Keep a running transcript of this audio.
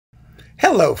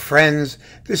Hello, friends.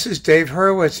 This is Dave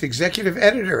Hurwitz, executive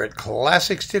editor at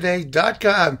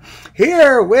ClassicsToday.com,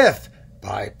 here with,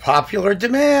 by popular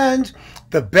demand,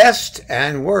 the best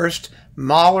and worst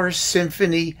Mahler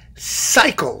Symphony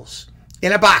cycles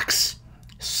in a box.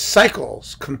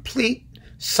 Cycles, complete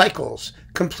cycles.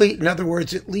 Complete, in other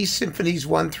words, at least symphonies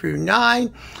 1 through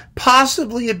 9,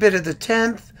 possibly a bit of the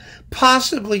 10th,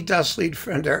 possibly Das Lied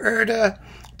von der Erde,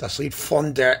 Das Lied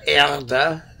von der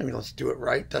Erde, let's do it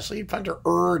right, Das Lied von der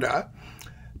Erde,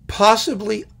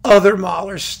 possibly other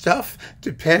Mahler stuff,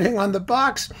 depending on the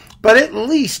box, but at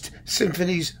least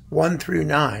symphonies 1 through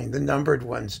 9, the numbered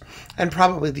ones, and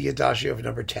probably the Adagio of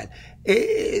number 10.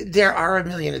 There are a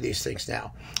million of these things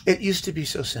now. It used to be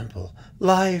so simple.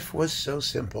 Life was so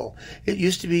simple. It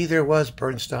used to be there was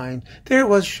Bernstein, there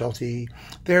was Schulte,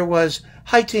 there was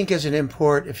Haitink as an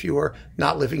import if you were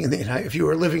not living in if you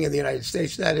were living in the United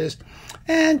States, that is,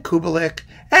 and Kubelik,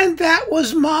 and that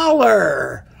was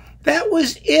Mahler. That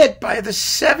was it by the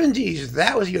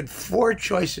 70s. You had 4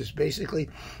 choices, basically.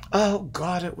 Oh,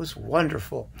 God, it was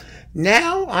wonderful.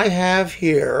 Now I have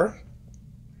here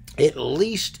at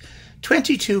least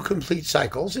 22 complete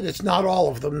cycles, and it's not all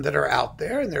of them that are out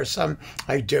there, and there are some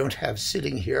I don't have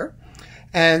sitting here.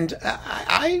 And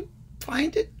I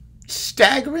find it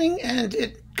staggering and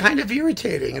it kind of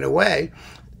irritating in a way,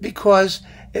 because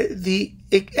the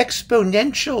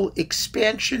exponential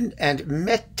expansion and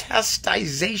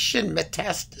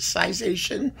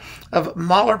metastasization of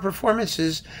Mahler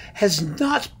performances has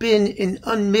not been an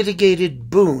unmitigated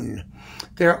boon.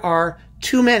 There are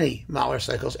too many Mahler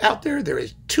cycles out there. There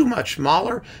is too much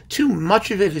Mahler. Too much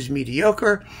of it is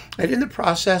mediocre. And in the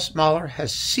process, Mahler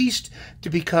has ceased to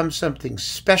become something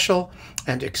special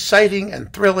and exciting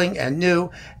and thrilling and new.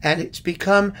 And it's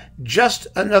become just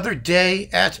another day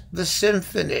at the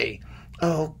symphony.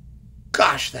 Oh,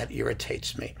 gosh, that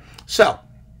irritates me. So,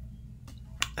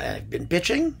 I've been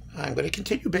bitching. I'm going to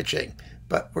continue bitching.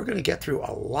 But we're going to get through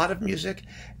a lot of music,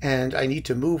 and I need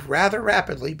to move rather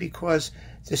rapidly because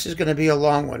this is going to be a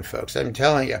long one, folks. I'm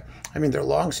telling you. They're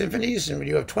long symphonies, and when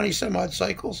you have 20-some-odd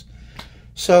cycles.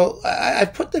 So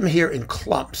I've put them here in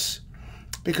clumps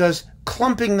because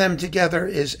clumping them together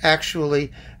is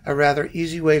actually a rather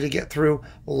easy way to get through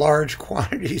large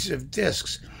quantities of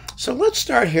discs. So let's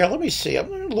start here. Let me see. I'm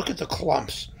going to look at the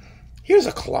clumps. Here's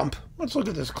a clump. Let's look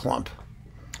at this clump.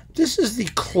 This is the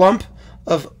clump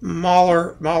of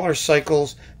Mahler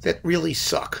cycles that really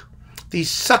suck. These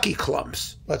sucky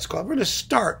clumps, let's call it. We're going to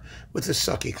start with the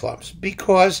sucky clumps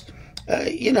because,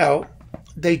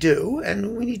 they do,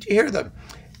 and we need to hear them.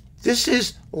 This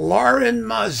is Lorin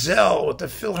Maazel with the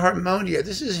Philharmonia.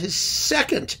 This is his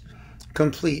second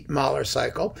complete Mahler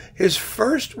cycle. His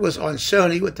first was on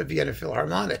Sony with the Vienna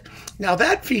Philharmonic. Now,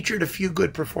 that featured a few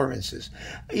good performances.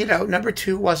 Number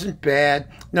 2 wasn't bad.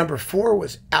 Number 4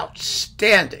 was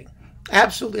outstanding.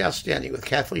 Absolutely outstanding, with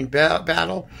Kathleen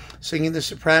Battle singing the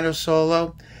soprano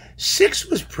solo. 6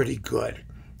 was pretty good.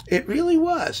 It really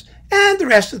was. And the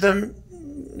rest of them,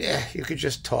 you could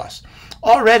just toss.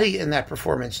 Already in that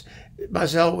performance,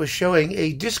 Maazel was showing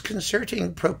a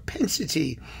disconcerting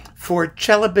propensity for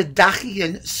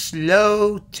Celibidachian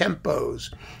slow tempos.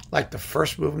 Like the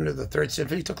first movement of the Third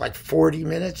Symphony took like 40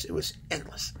 minutes. It was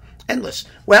endless. Endless.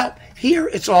 Well, here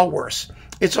it's all worse.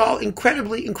 It's all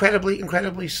incredibly, incredibly,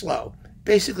 incredibly slow.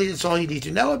 Basically, that's all you need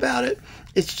to know about it.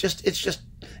 It's just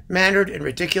mannered and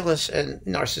ridiculous and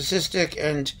narcissistic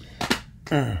and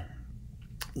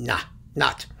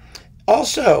not.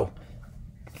 Also,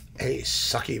 a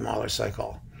sucky Mahler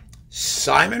cycle.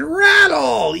 Simon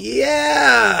Rattle,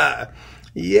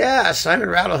 yeah, Simon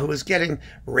Rattle, who was getting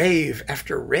rave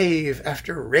after rave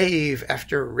after rave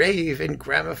after rave in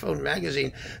Gramophone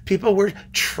magazine. People were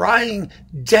trying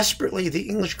desperately, the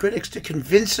English critics, to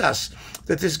convince us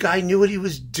that this guy knew what he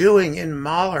was doing in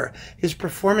Mahler. His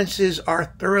performances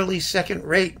are thoroughly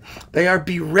second-rate. They are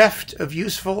bereft of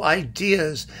useful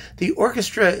ideas. The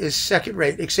orchestra is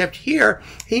second-rate, except here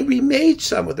he remade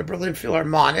some with the Berlin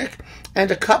Philharmonic,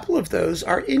 and a couple of those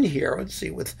are in here. Let's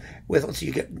see, let's see,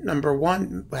 you get number 1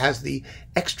 has the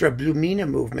extra Blumina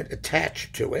movement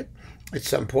attached to it at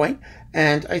some point.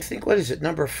 And I think, what is it,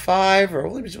 number 5, or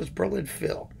what was Berlin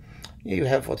Phil? You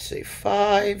have, let's see,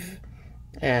 5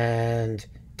 and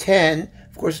 10.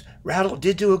 Of course, Rattle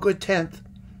did do a good 10th.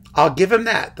 I'll give him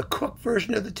that. The Cook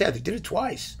version of the 10th. He did it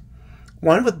twice.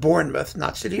 One with Bournemouth,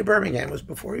 not City of Birmingham, it was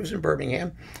before he was in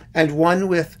Birmingham, and one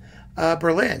with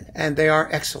Berlin. And they are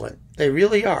excellent. They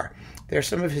really are. They're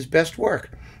some of his best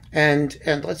work. And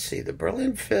let's see, the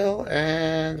Berlin Phil,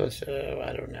 and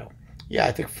I don't know. Yeah,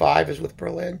 I think 5 is with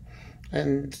Berlin,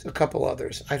 and a couple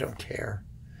others. I don't care.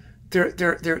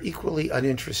 they're equally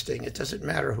uninteresting. It doesn't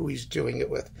matter who he's doing it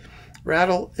with.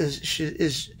 Rattle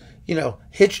is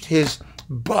hitched his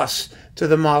bus to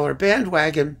the Mahler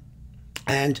bandwagon,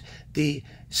 and the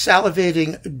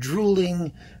salivating,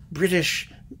 drooling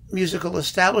British musical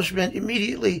establishment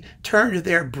immediately turned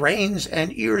their brains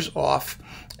and ears off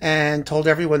and told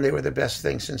everyone they were the best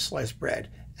thing since sliced bread.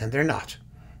 And they're not.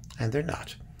 And they're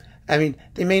not. I mean,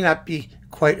 they may not be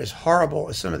quite as horrible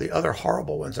as some of the other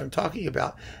horrible ones I'm talking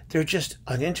about. They're just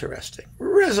uninteresting,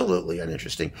 resolutely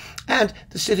uninteresting. And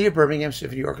the City of Birmingham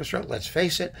Symphony Orchestra, let's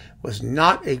face it, was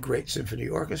not a great symphony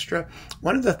orchestra.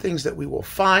 One of the things that we will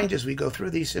find as we go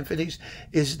through these symphonies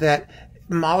is that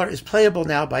Mahler is playable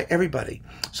now by everybody,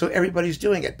 so everybody's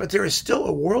doing it. But there is still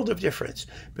a world of difference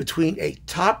between a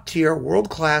top-tier,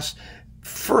 world-class,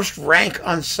 first-rank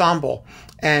ensemble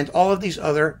and all of these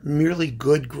other merely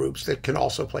good groups that can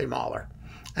also play Mahler.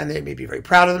 And they may be very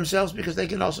proud of themselves because they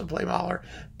can also play Mahler,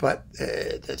 but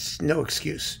that's no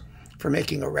excuse for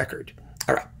making a record.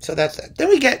 All right, so that's that. Then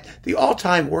we get the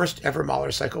all-time worst ever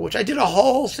Mahler cycle, which I did a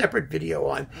whole separate video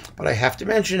on, but I have to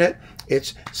mention it.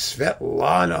 It's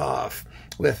Svetlanov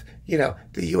with,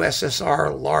 the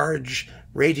USSR large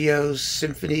radio,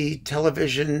 symphony,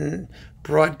 television,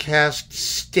 broadcast,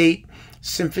 state,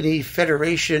 symphony,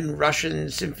 federation, Russian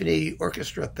symphony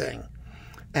orchestra thing.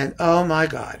 And oh my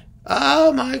God,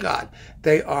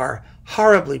 they are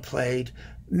horribly played,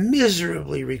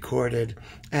 miserably recorded,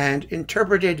 and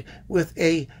interpreted with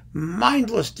a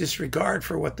mindless disregard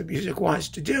for what the music wants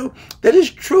to do that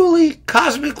is truly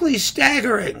cosmically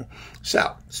staggering.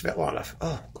 So, Svetlanov,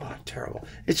 oh God, terrible.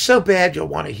 It's so bad you'll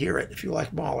want to hear it if you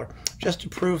like Mahler, just to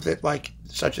prove that,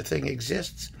 such a thing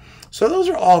exists. So those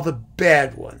are all the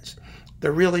bad ones.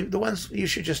 They're really the ones you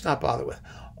should just not bother with.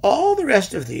 All the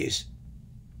rest of these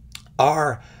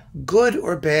are good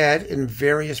or bad in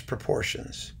various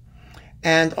proportions.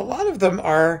 And a lot of them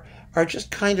are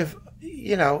just kind of,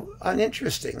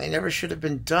 uninteresting. They never should have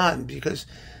been done because,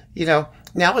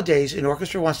 nowadays an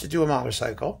orchestra wants to do a Mahler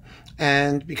cycle,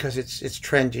 and because it's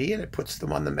trendy and it puts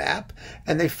them on the map,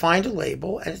 and they find a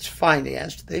label and it's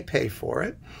financed, they pay for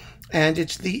it, and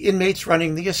it's the inmates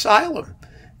running the asylum,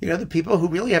 the people who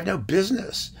really have no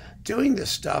business doing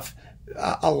this stuff,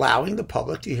 allowing the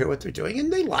public to hear what they're doing,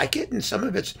 and they like it, and some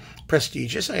of it's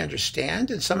prestigious, I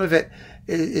understand, and some of it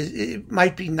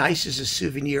might be nice as a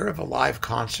souvenir of a live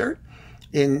concert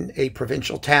in a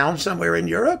provincial town somewhere in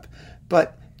Europe,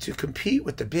 but to compete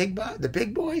with the big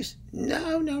boys,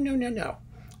 no.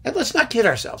 And let's not kid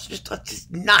ourselves.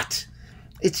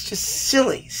 It's just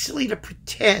silly to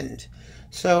pretend.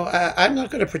 So I'm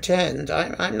not going to pretend.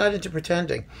 I'm not into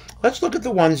pretending. Let's look at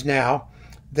the ones now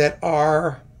that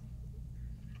are,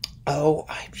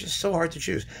 I'm just so hard to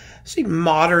choose. See,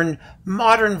 modern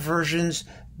versions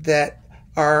that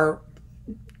are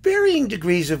varying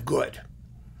degrees of good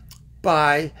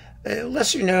by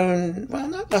lesser known, well,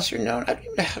 not lesser known, I don't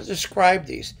even know how to describe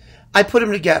these. I put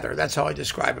them together. That's how I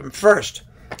describe them. First,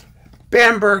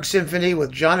 Bamberg Symphony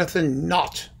with Jonathan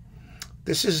Knott.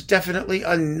 This is definitely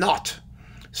a Knott.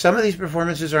 Some of these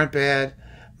performances aren't bad.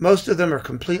 Most of them are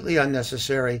completely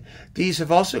unnecessary. These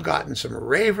have also gotten some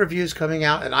rave reviews coming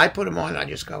out, and I put them on, and I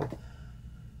just go,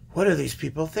 what are these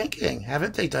people thinking?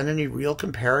 Haven't they done any real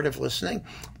comparative listening?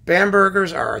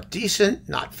 Bambergers are decent,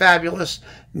 not fabulous.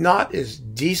 Knott is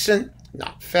decent,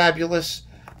 not fabulous.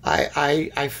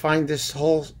 I find this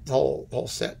whole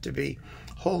set to be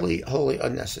wholly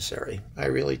unnecessary. I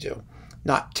really do.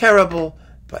 Not terrible,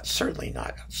 but certainly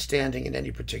not outstanding in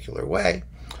any particular way.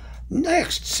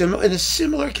 Next, in a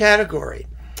similar category,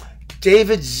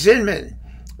 David Zinman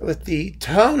with the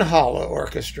Tonhalle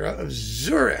Orchestra of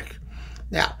Zurich.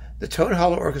 Now, the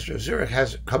Tonhalle Orchestra of Zurich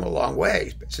has come a long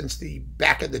way since the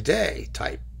back of the day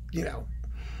type,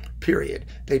 period.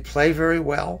 They play very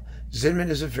well. Zinman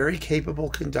is a very capable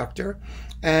conductor,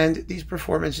 and these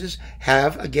performances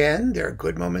have, again, there are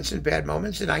good moments and bad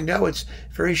moments, and I know it's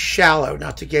very shallow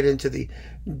not to get into the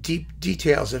deep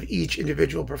details of each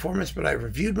individual performance, but I've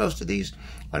reviewed most of these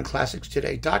on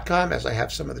classicstoday.com, as I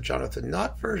have some of the Jonathan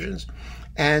Knott versions,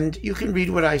 and you can read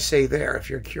what I say there if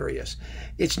you're curious.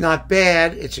 It's not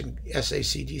bad. It's an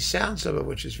SACD sound, some of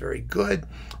which is very good.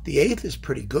 The eighth is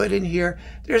pretty good in here.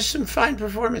 There's some fine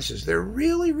performances. There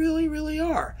really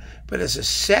are. But as a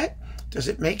set, does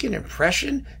it make an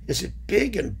impression? Is it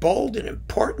big and bold and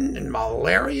important and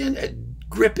Mahlerian and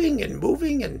gripping and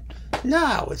moving? And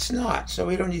no, it's not. So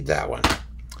we don't need that one.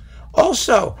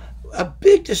 Also, a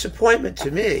big disappointment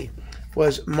to me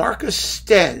was Marcus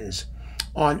Stenz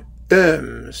on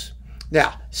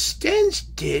Now, Stenz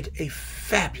did a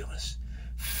fabulous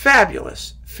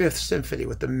Fifth Symphony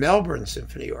with the Melbourne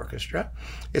Symphony Orchestra.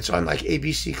 It's on like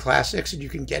ABC Classics, and you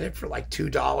can get it for like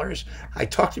 $2. I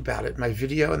talked about it in my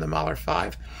video in the Mahler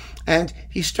 5. And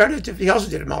he also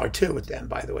did a Mahler 2 with them,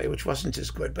 by the way, which wasn't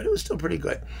as good, but it was still pretty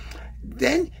good.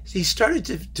 Then he started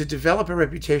to develop a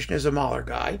reputation as a Mahler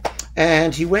guy,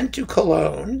 and he went to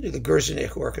Cologne, to the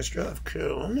Gerzenich Orchestra of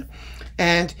Cologne,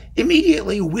 and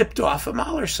immediately whipped off a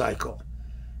Mahler cycle.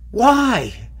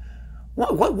 Why?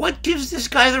 What gives this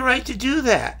guy the right to do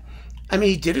that? I mean,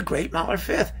 he did a great Mahler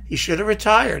Fifth. He should have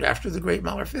retired after the great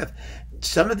Mahler Fifth.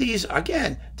 Some of these,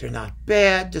 again, they're not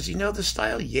bad. Does he know the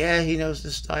style? Yeah, he knows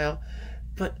the style.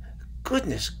 But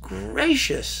goodness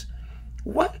gracious,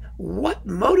 what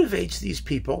motivates these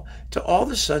people to all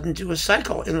of a sudden do a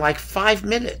cycle in like 5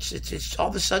 minutes? It's all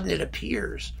of a sudden it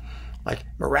appears, like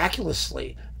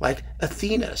miraculously, like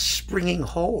Athena springing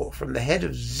whole from the head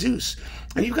of Zeus,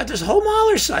 and you've got this whole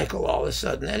Mahler cycle all of a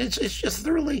sudden, and it's just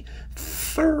thoroughly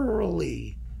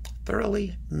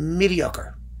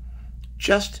mediocre,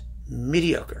 just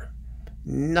mediocre.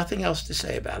 Nothing else to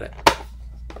say about it.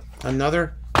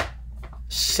 Another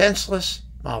senseless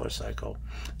Mahler cycle.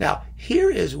 Now,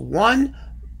 here is one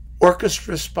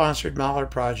orchestra-sponsored Mahler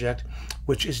project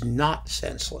which is not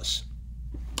senseless.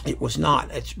 It was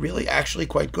not. It's really actually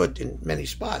quite good in many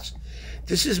spots.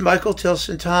 This is Michael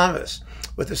Tilson Thomas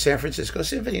with the San Francisco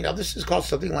Symphony. Now, this is called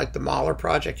something like the Mahler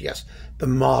Project. Yes, the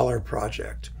Mahler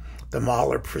Project. The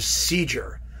Mahler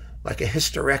procedure. Like a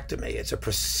hysterectomy. It's a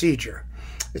procedure.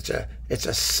 It's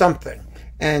a something.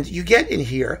 And you get in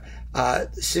here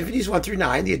Symphonies 1 through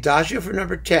 9, the Adagio for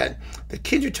number 10, the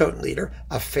Kindertotenlieder,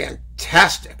 a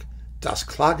fantastic Das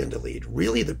Klagende Lied,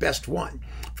 really the best one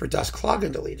for Das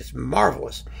Klagende Lied. It's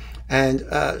marvelous. And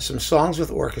some songs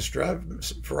with orchestra,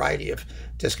 a variety of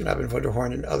Diskenab and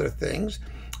Wunderhorn and other things.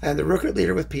 And the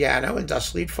Rückert-Lieder with piano and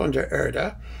Das Lied von der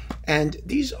Erde. And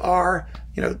these are,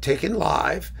 taken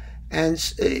live. And,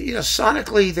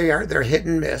 sonically they're hit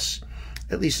and miss,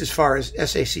 at least as far as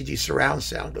SACD surround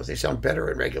sound goes. They sound better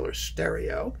in regular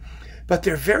stereo. But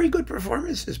they're very good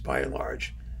performances by and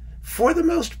large. For the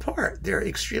most part, they're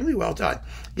extremely well done.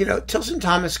 Tilson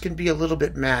Thomas can be a little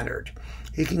bit mannered.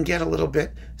 He can get a little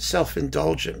bit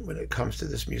self-indulgent when it comes to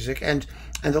this music and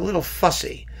a little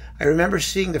fussy. I remember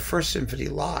seeing the First Symphony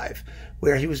live,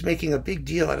 where he was making a big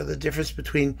deal out of the difference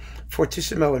between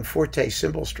fortissimo and forte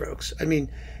cymbal strokes. I mean,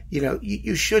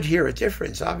 you should hear a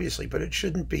difference, obviously, but it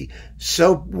shouldn't be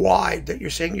so wide that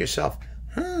you're saying to yourself,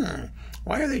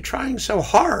 why are they trying so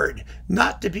hard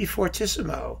not to be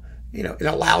fortissimo? In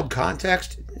a loud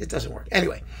context, it doesn't work.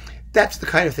 Anyway, that's the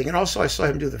kind of thing. And also I saw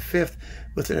him do the Fifth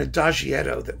with an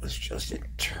adagietto that was just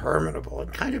interminable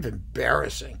and kind of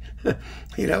embarrassing,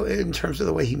 in terms of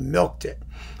the way he milked it.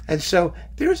 And so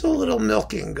there's a little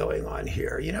milking going on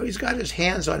here. He's got his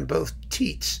hands on both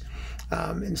teats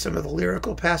in some of the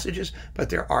lyrical passages, but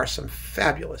there are some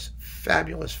fabulous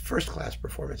first-class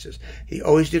performances. He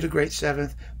always did a great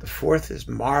seventh. The fourth is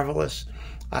marvelous.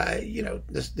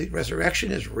 The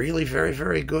Resurrection is really very,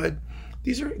 very good.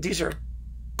 These are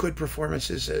good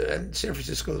performances, and San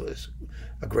Francisco is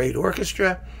a great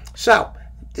orchestra. So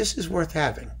this is worth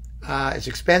having. It's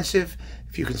expensive.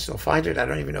 If you can still find it, I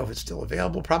don't even know if it's still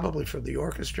available, probably from the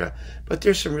orchestra, but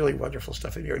there's some really wonderful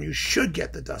stuff in here, and you should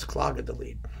get the Das Klagende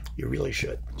Lied. You really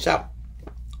should. So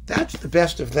that's the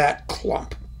best of that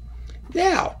clump.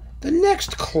 Now, the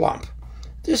next clump.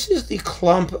 This is the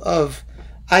clump of,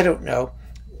 I don't know,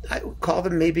 I would call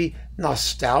them maybe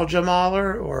nostalgia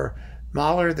Mahler, or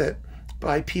Mahler that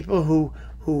by people who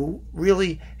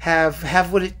really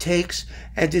have what it takes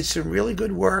and did some really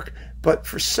good work, but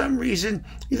for some reason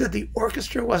either the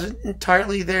orchestra wasn't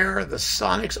entirely there or the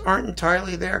sonics aren't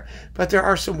entirely there, but there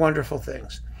are some wonderful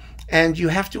things. And you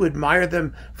have to admire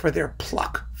them for their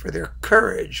pluck, for their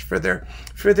courage, for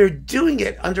their doing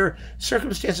it under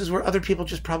circumstances where other people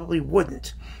just probably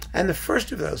wouldn't. And the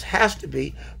first of those has to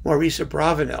be Maurice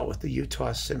Abravanel with the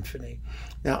Utah Symphony.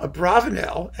 Now,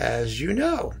 Abravanel, as you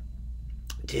know,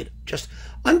 did just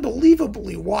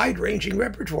unbelievably wide-ranging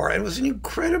repertoire and was an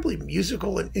incredibly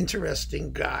musical and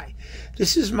interesting guy.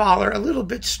 This is Mahler a little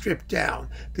bit stripped down.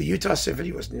 The Utah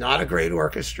Symphony was not a great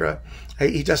orchestra.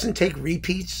 He doesn't take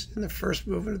repeats in the first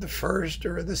movement of the first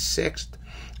or the sixth.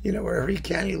 Wherever he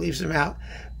can, he leaves them out.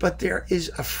 But there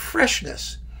is a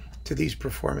freshness to these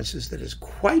performances that is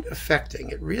quite affecting.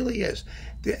 It really is.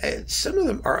 Some of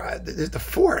them are, the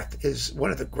fourth is one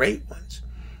of the great ones.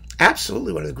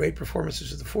 Absolutely one of the great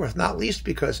performances of the fourth, not least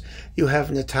because you have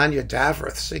Natanja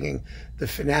Davrath singing the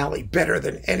finale better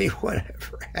than anyone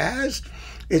ever has.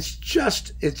 It's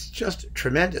just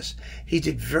tremendous. He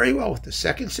did very well with the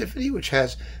Second Symphony, which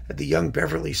has the young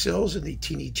Beverly Sills in the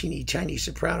teeny tiny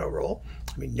soprano role.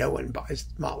 I mean, no one buys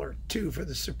Mahler 2 for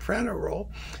the soprano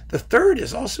role. The third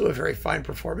is also a very fine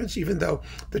performance, even though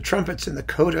the trumpets in the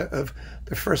coda of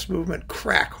the first movement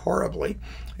crack horribly.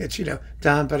 It's, you know,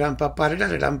 dum ba dum ba ba da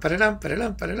da dum ba da dum ba da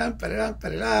dum ba da dum ba da dum ba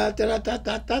da da da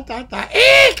da da da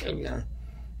da.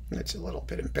 It's a little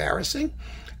bit embarrassing,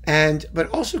 but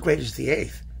also great is the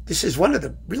eighth. This is one of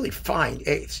the really fine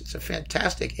eighths. It's a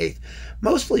fantastic eighth,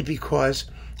 mostly because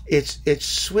it's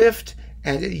swift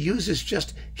and it uses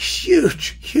just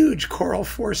huge choral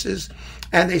forces,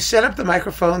 and they set up the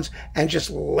microphones and just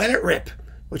let it rip,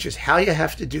 which is how you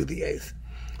have to do the eighth.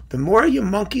 The more you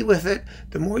monkey with it,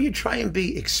 the more you try and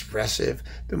be expressive,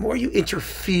 the more you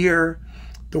interfere,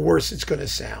 the worse it's going to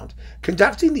sound.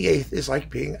 Conducting the eighth is like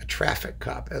being a traffic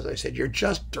cop. As I said, you're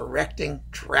just directing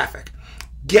traffic.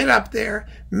 Get up there,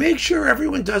 make sure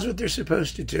everyone does what they're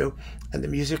supposed to do, and the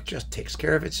music just takes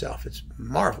care of itself. It's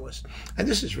marvelous. And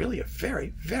this is really a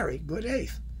very, very good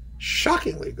eighth.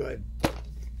 Shockingly good.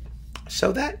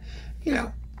 So that, you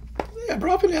know, yeah,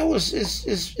 Abravanel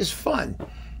is fun.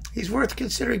 He's worth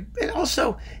considering. And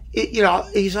also, you know,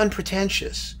 he's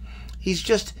unpretentious. He's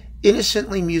just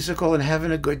innocently musical and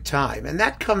having a good time. And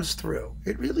that comes through.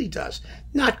 It really does.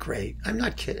 Not great. I'm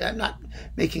not kidding. I'm not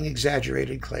making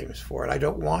exaggerated claims for it. I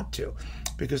don't want to,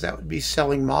 because that would be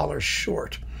selling Mahler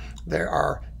short. There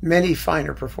are many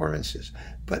finer performances,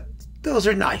 but those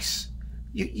are nice.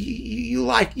 You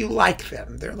like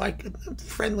them. They're like a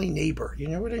friendly neighbor. You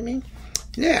know what I mean?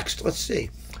 Next, let's see.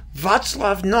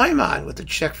 Václav Neumann with the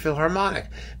Czech Philharmonic.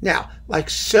 Now, like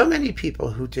so many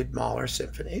people who did Mahler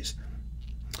symphonies,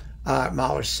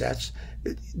 Mahler sets,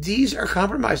 these are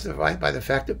compromised by the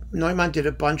fact that Neumann did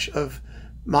a bunch of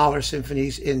Mahler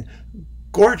symphonies in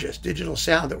gorgeous digital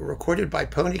sound that were recorded by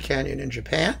Pony Canyon in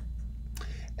Japan,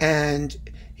 and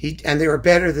they were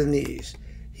better than these.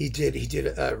 He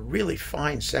did a really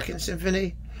fine second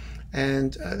symphony,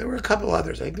 and there were a couple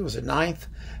others. I think there was a ninth,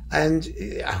 and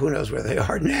who knows where they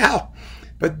are now.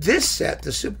 But this set,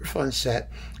 the super fun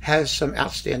set, has some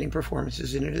outstanding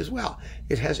performances in it as well.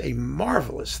 It has a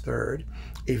marvelous third,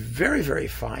 a very, very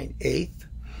fine eighth,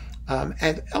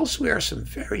 and elsewhere some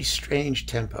very strange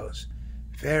tempos.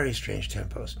 Very strange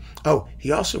tempos. Oh,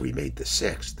 he also remade the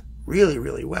sixth really,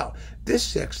 really well. This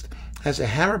sixth has a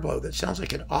hammer blow that sounds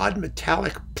like an odd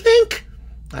metallic plink.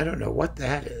 I don't know what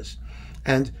that is.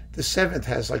 And the seventh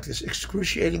has like this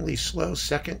excruciatingly slow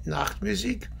second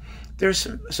Nachtmusik. There's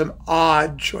some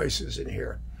odd choices in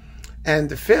here. And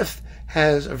the fifth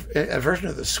has a version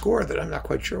of the score that I'm not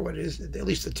quite sure what it is. At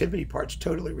least the timpani part's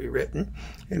totally rewritten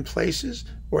in places,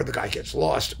 or the guy gets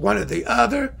lost, one or the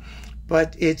other.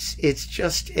 But it's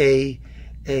just a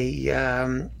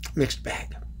mixed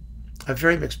bag, a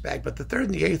very mixed bag. But the third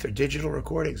and the eighth are digital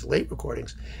recordings, late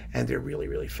recordings, and they're really,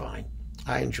 really fine.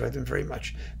 I enjoy them very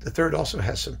much. The third also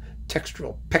has some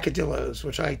textural peccadillos,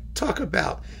 which I talk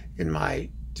about in my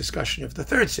discussion of the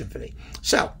third symphony.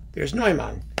 So there's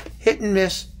Neumann, hit and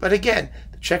miss, but again,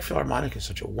 the Czech Philharmonic is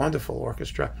such a wonderful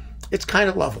orchestra. It's kind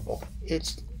of lovable.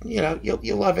 It's, you know,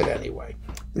 you love it anyway,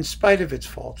 in spite of its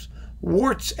faults,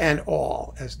 warts and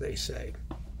all, as they say.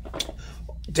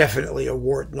 Definitely a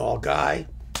wart and all guy.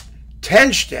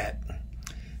 Tenstedt.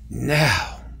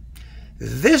 Now,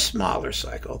 this Mahler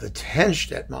cycle, the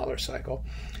Tenstedt Mahler cycle,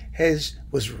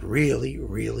 was really,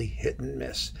 really hit and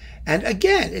miss. And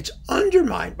again, it's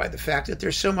undermined by the fact that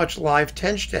there's so much live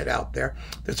Tenstedt out there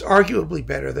that's arguably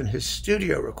better than his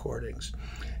studio recordings.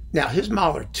 Now, his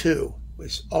Mahler 2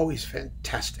 was always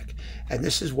fantastic, and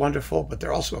this is wonderful, but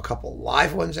there are also a couple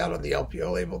live ones out on the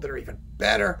LPO label that are even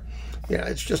better. You know,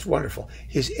 it's just wonderful.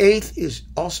 His eighth is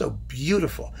also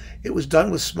beautiful. It was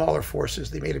done with smaller forces.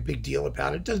 They made a big deal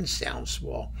about it. It doesn't sound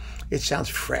small. It sounds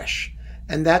fresh.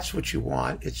 And that's what you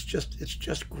want. It's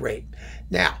just great.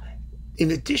 Now,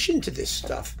 in addition to this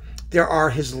stuff, there are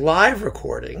his live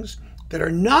recordings that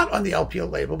are not on the LPO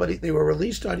label, but they were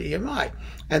released on EMI.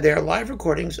 And they are live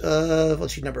recordings of,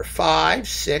 let's see, number 5,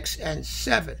 6, and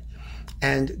 7.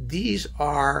 And these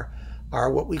are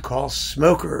what we call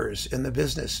smokers in the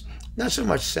business. Not so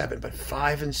much 7, but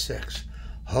 5 and 6.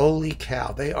 Holy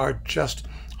cow, they are just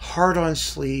hard on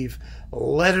sleeve,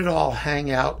 let it all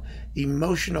hang out,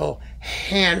 emotional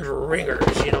hand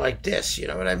wringers, you know, like this, you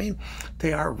know what I mean?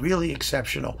 They are really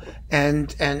exceptional.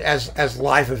 And as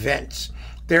live events,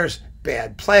 there's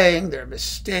bad playing, there are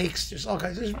mistakes, there's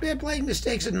bad playing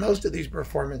mistakes in most of these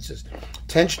performances.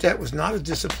 Tenstedt was not a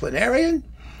disciplinarian.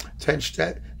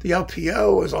 Tenstedt, the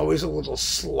LPO, was always a little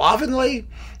slovenly,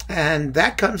 and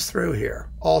that comes through here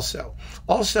also.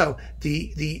 Also,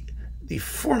 the the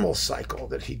formal cycle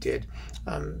that he did,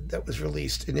 that was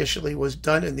released initially, was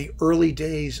done in the early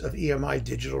days of EMI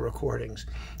digital recordings.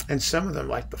 And some of them,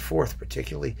 like the fourth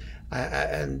particularly,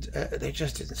 they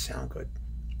just didn't sound good.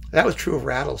 That was true of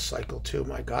Rattle's cycle too.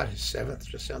 My God, his seventh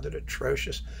just sounded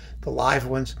atrocious. The live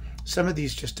ones, some of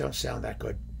these just don't sound that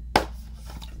good.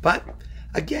 But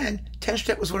again,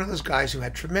 Tenstedt was one of those guys who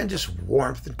had tremendous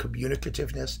warmth and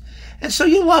communicativeness. And so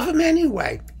you love him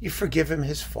anyway. You forgive him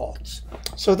his faults.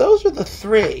 So those are the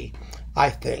three, I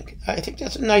think. I think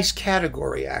that's a nice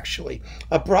category, actually.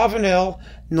 Abravanel,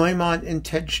 Neumann, and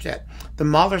Tenstedt. The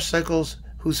Mahler cycles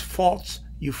whose faults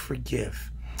you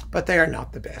forgive. But they are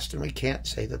not the best, and we can't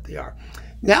say that they are.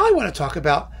 Now I want to talk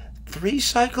about three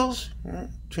cycles.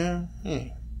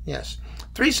 Yes,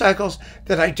 three cycles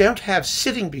that I don't have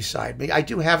sitting beside me. I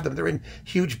do have them. They're in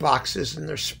huge boxes, and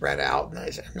they're spread out.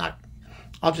 And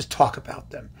I'll just talk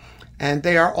about them. And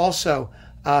they are also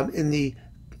in the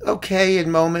okay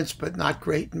in moments, but not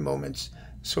great in moments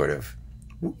sort of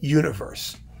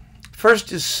universe.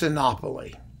 First is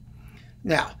Sinopoli.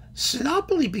 Now,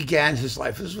 Sinopoli began his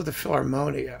life, this was with the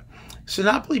Philharmonia.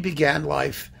 Sinopoli began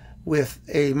life with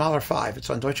a Mahler 5. It's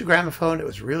on Deutsche Grammophon. It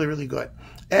was really, really good.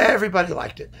 Everybody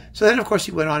liked it. So then, of course,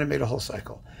 he went on and made a whole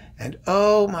cycle. And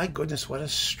oh my goodness, what a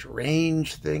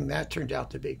strange thing that turned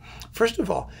out to be. First of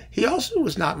all, he also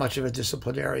was not much of a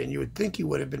disciplinarian. You would think he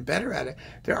would have been better at it.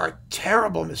 There are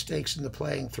terrible mistakes in the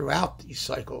playing throughout these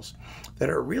cycles that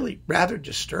are really rather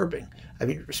disturbing. I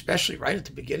mean, especially right at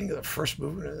the beginning of the first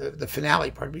movement, the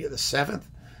finale, pardon me, of the seventh.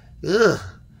 Ugh,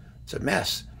 it's a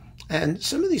mess. And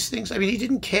some of these things, I mean, he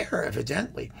didn't care,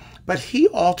 evidently, but he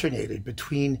alternated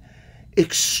between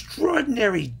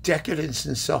extraordinary decadence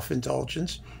and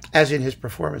self-indulgence, as in his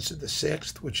performance of the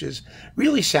Sixth, which is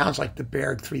really sounds like the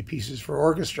Berg Three Pieces for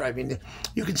Orchestra. I mean,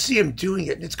 you can see him doing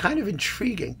it, and it's kind of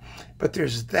intriguing. But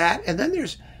there's that, and then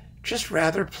there's just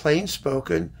rather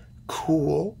plain-spoken,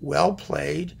 cool,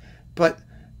 well-played, but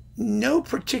no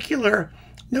particular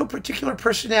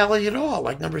personality at all,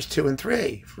 like numbers 2 and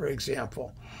 3, for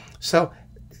example. So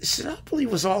Sinopoli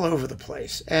was all over the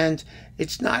place, and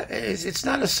it's not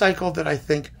a cycle that I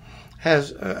think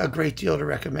has a great deal to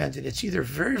recommend it. It's either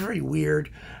very, very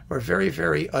weird or very,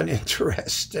 very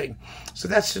uninteresting. So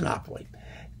that's Sinopoli.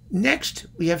 Next,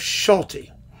 we have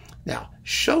Schulte. Now,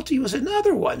 Schulte was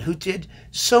another one who did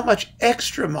so much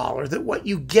extra Mahler that what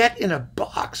you get in a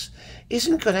box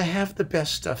isn't going to have the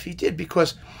best stuff he did,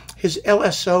 because his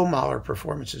LSO Mahler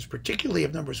performances, particularly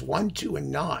of numbers 1, 2, and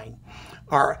 9,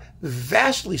 are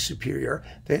vastly superior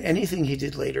than anything he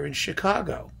did later in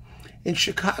Chicago. In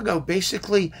Chicago,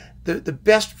 basically, the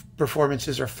best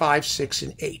performances are 5, 6,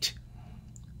 and 8.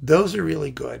 Those are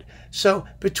really good. So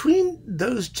between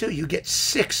those two, you get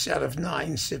 6 out of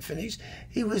 9 symphonies.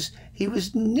 He was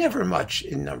never much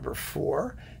in number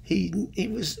 4. He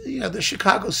was, the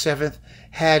Chicago 7th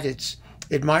had its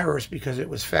admirers because it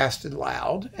was fast and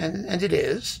loud, and it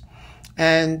is.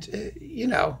 And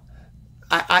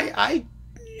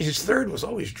his third was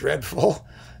always dreadful.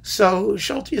 So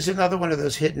Schulte is another one of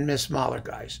those hit and miss Mahler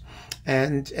guys.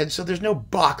 And so there's no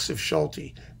box of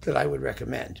Schulte that I would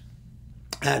recommend.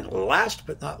 And last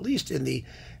but not least, in the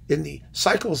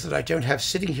cycles that I don't have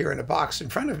sitting here in a box in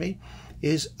front of me,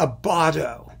 is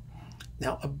Abbado.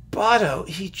 Now, Abbado,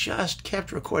 he just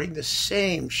kept recording the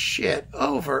same shit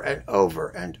over and over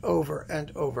and over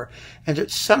and over. And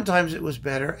sometimes it was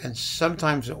better, and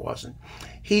sometimes it wasn't.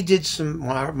 He did some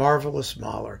marvelous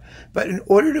Mahler, but in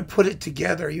order to put it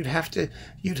together, you'd have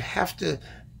to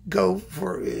go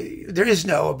for. There is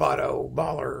no Abbado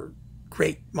Mahler,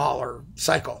 great Mahler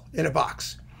cycle in a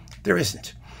box. There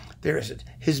isn't.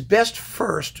 His best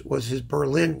first was his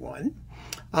Berlin one.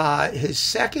 His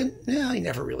second, he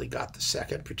never really got the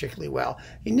second particularly well.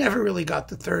 He never really got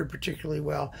the third particularly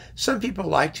well. Some people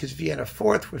liked his Vienna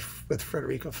Fourth with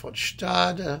Frederica von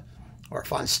Stade, or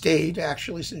von Stade,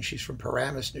 actually, since she's from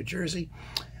Paramus, New Jersey.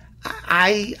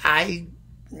 I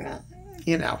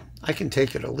can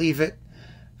take it or leave it.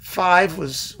 5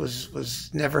 was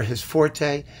never his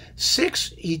forte.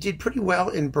 6, he did pretty well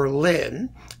in Berlin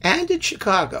and in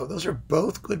Chicago. Those are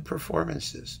both good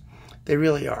performances. They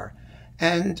really are.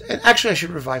 And actually, I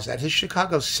should revise that. His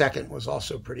Chicago second was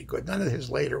also pretty good. None of his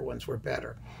later ones were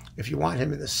better. If you want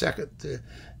him in the second,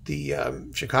 the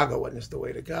Chicago one is the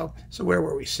way to go. So where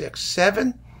were we? 6.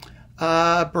 7,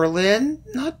 Berlin,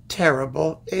 not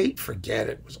terrible. 8, forget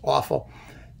it. It was awful.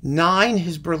 9,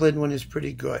 his Berlin one is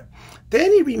pretty good.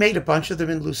 Then he remade a bunch of them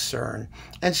in Lucerne.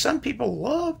 And some people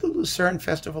love the Lucerne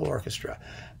Festival Orchestra.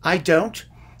 I don't.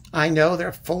 I know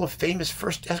they're full of famous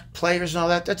first desk players and all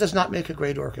that. That does not make a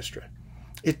great orchestra.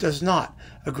 It does not.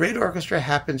 A great orchestra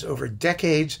happens over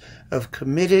decades of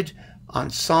committed,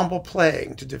 ensemble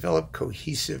playing to develop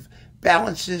cohesive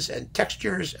balances and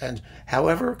textures, and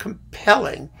however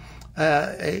compelling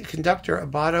a conductor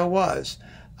Abbado was,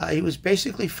 he was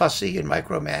basically fussy and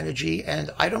micromanagey,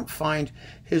 and I don't find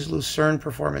his Lucerne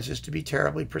performances to be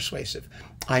terribly persuasive.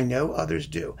 I know others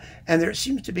do. And there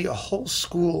seems to be a whole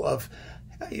school of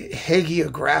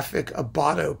hagiographic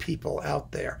Abbado people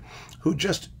out there who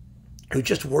just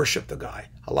worship the guy.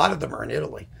 A lot of them are in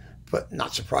Italy, but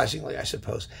not surprisingly, I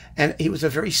suppose. And he was a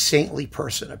very saintly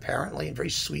person, apparently, and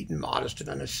very sweet and modest and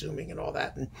unassuming and all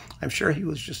that. And I'm sure he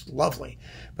was just lovely.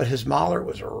 But his Mahler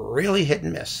was really hit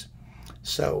and miss.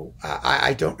 So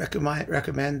I don't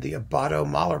recommend the Abbado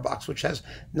Mahler box, which has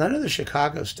none of the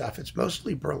Chicago stuff. It's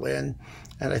mostly Berlin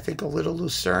and I think a little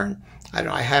Lucerne. I don't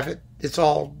know. I have it. It's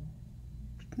all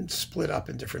split up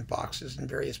in different boxes in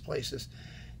various places.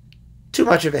 Too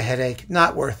much of a headache,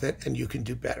 not worth it, and you can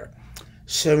do better.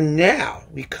 So now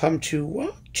we come to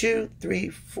 1, 2, 3,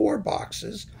 4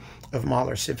 boxes of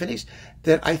Mahler symphonies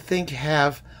that I think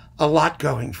have a lot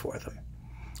going for them.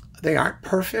 They aren't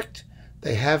perfect.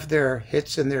 They have their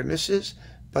hits and their misses,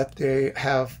 but they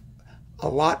have a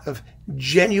lot of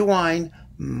genuine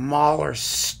Mahler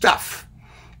stuff.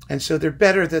 And so they're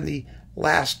better than the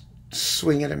last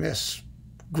swing and a miss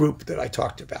group that I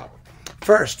talked about.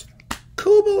 First,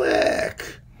 Kubelik.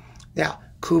 Now,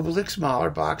 Kubelik's Mahler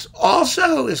box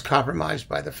also is compromised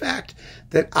by the fact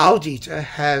that Audita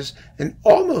has an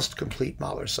almost complete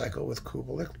Mahler cycle with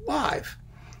Kubelik live.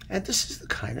 And this is the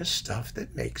kind of stuff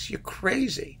that makes you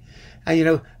crazy. And you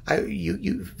know,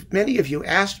 many of you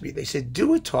asked me, they said,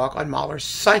 do a talk on Mahler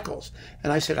cycles.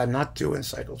 And I said, I'm not doing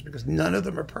cycles because none of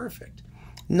them are perfect.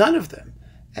 None of them.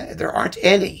 There aren't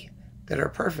any that are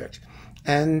perfect.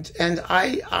 And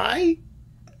I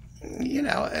you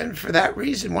know, and for that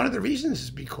reason, one of the reasons is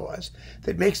because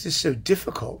that makes this so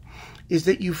difficult is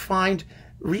that you find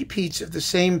repeats of the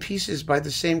same pieces by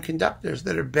the same conductors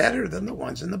that are better than the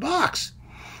ones in the box.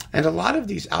 And a lot of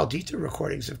these Audita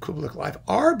recordings of Kubelik Live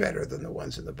are better than the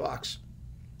ones in the box.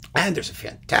 And there's a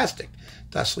fantastic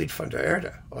Das Lied von der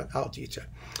Erde on Audita.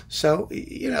 So,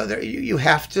 you know, you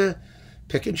have to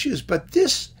pick and choose. But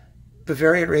this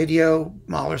Bavarian Radio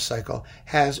Mahler cycle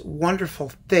has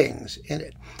wonderful things in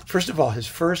it. First of all, his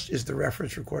first is the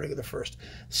reference recording of the first.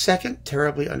 Second,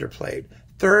 terribly underplayed.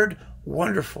 Third,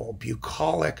 wonderful,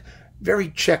 bucolic, very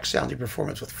Czech-sounding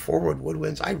performance with forward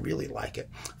woodwinds. I really like it.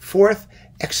 Fourth,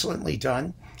 excellently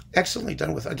done. Excellently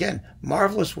done with, again,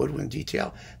 marvelous woodwind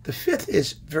detail. The fifth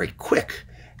is very quick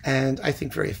and I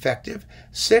think very effective.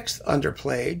 Sixth,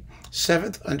 underplayed.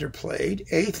 Seventh, underplayed.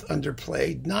 Eighth,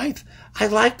 underplayed. Ninth, I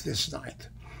like this ninth.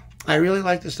 I really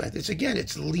like this ninth.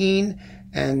 It's lean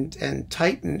and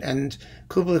tight, and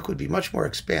Kubelik would be much more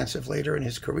expansive later in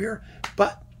his career,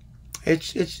 but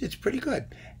it's pretty good.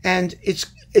 And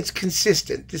it's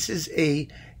consistent. This is a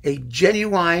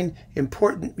genuine,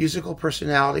 important musical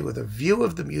personality with a view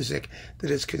of the music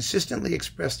that is consistently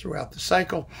expressed throughout the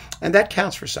cycle. And that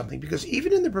counts for something, because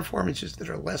even in the performances that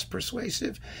are less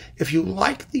persuasive, if you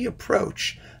like the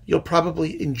approach, you'll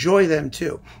probably enjoy them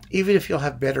too, even if you'll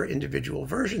have better individual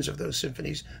versions of those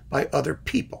symphonies by other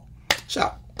people.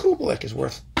 So, Kubelik is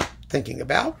worth thinking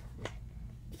about.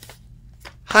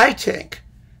 Haitink.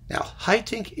 Now,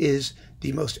 Haitink is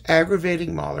the most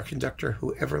aggravating Mahler conductor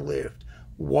who ever lived.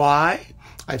 Why?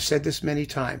 I've said this many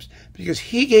times. Because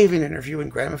he gave an interview in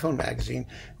Gramophone magazine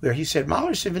where he said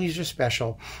Mahler symphonies are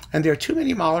special, and there are too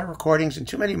many Mahler recordings and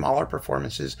too many Mahler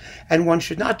performances, and one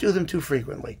should not do them too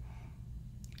frequently.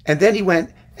 And then he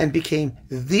went and became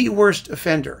the worst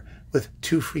offender with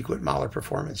too frequent Mahler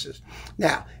performances.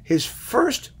 Now, his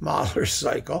first Mahler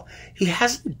cycle, he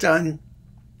hasn't done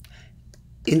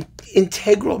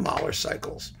integral Mahler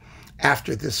cycles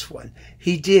after this one.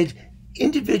 He did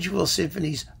individual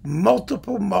symphonies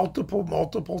multiple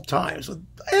times with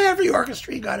every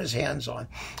orchestra he got his hands on,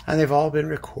 and they've all been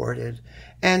recorded.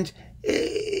 And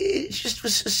it just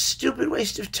was a stupid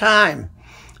waste of time.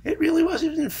 It really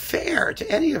wasn't even fair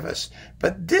to any of us.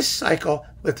 But this cycle,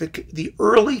 with the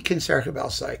early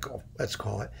Concertgebouw cycle, let's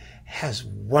call it, has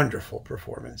wonderful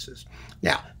performances.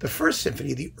 Now, the first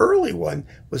symphony, the early one,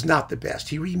 was not the best.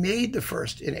 He remade the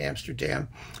first in Amsterdam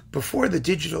before the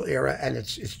digital era, and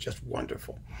it's just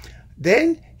wonderful.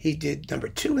 Then he did number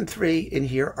 2 and 3 in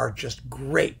here are just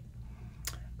great.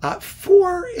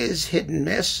 4 is hit and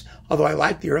miss, although I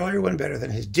like the earlier one better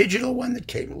than his digital one that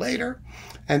came later.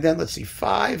 And then, let's see,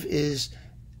 5 is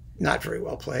not very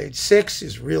well played. 6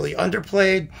 is really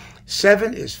underplayed.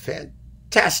 7 is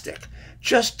fantastic.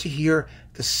 Just to hear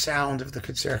the sound of the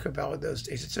Concertgebouw in those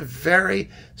days. It's a very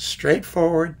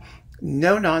straightforward,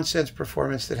 no-nonsense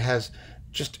performance that has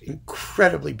just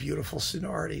incredibly beautiful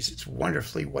sonorities. It's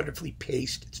wonderfully, wonderfully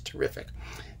paced. It's terrific.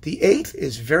 The eighth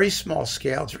is very small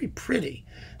scale. It's very pretty,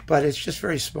 but it's just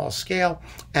very small scale.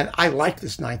 And I like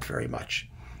this ninth very much.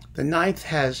 The ninth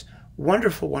has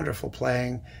wonderful, wonderful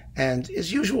playing. And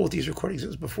as usual with these recordings, it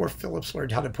was before Phillips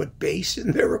learned how to put bass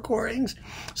in their recordings.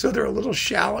 So they're a little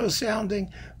shallow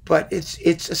sounding, but it's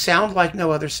a sound like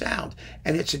no other sound.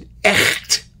 And it's an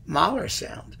echt Mahler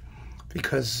sound,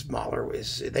 because Mahler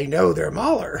they know they're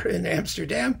Mahler in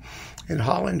Amsterdam, in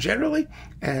Holland generally.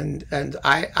 And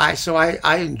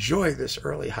I enjoy this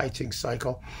early Haitink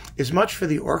cycle as much for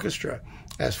the orchestra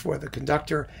as for the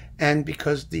conductor, and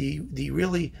because the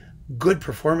really good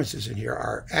performances in here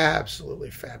are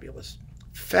absolutely fabulous.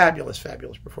 Fabulous,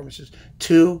 fabulous performances.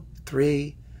 2,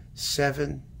 3,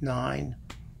 7, 9,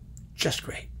 just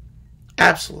great.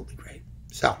 Absolutely great.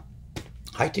 So,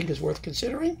 Haitink is worth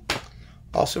considering.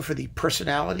 Also for the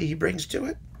personality he brings to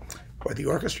it, or the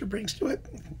orchestra brings to it.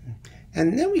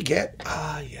 And then we get,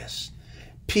 yes,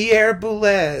 Pierre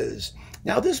Boulez.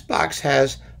 Now this box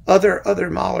has other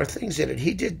Mahler things in it.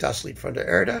 He did Das Lied von der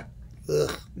Erde.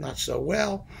 Ugh, not so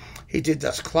well. He did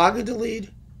Das Klagelied.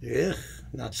 Ugh,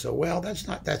 not so well.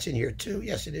 That's in here too.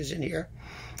 Yes, it is in here.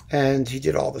 And he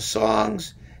did all the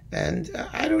songs. And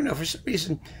I don't know, for some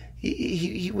reason,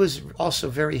 he was also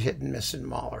very hit and miss in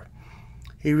Mahler.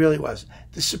 He really was.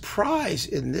 The surprise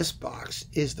in this box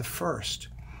is the first,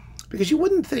 because you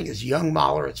wouldn't think, as young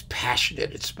Mahler, it's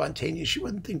passionate, it's spontaneous. You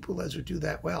wouldn't think Boulez would do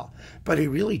that well, but he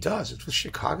really does. It's with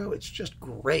Chicago. It's just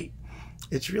great.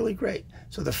 It's really great.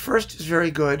 So the first is very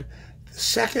good. The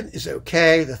second is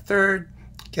okay. The third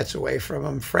gets away from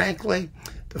him, frankly.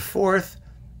 The fourth,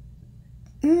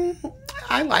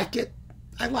 I like it.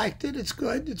 I liked it. It's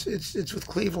good. It's with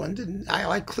Cleveland, and I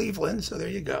like Cleveland, so there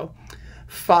you go.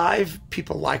 5,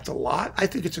 people liked a lot. I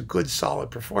think it's a good,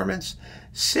 solid performance.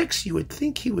 6, you would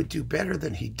think he would do better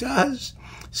than he does.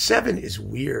 7 is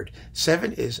weird.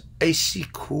 7 is icy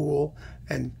cool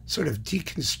and sort of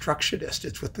deconstructionist.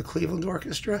 It's with the Cleveland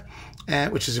Orchestra,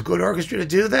 which is a good orchestra to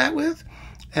do that with.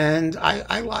 And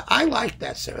I liked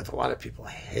that 7th. A lot of people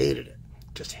hated it,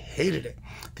 just hated it.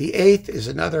 The 8th is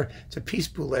it's a piece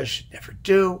Boulez should never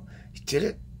do. He did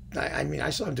it. I mean,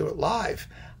 I saw him do it live.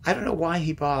 I don't know why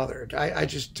he bothered. I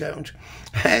just don't.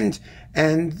 And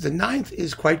the 9th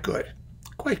is quite good.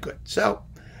 Quite good. So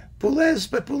Boulez,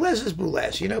 but Boulez is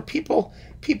Boulez. You know, people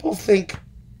think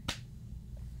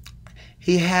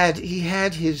he had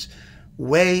his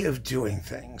way of doing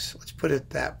things. Let's put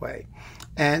it that way.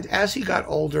 And as he got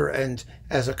older and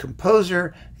as a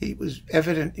composer, it was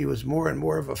evident he was more and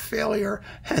more of a failure,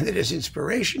 and that his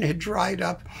inspiration had dried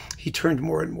up. He turned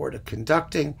more and more to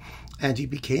conducting, and he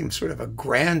became sort of a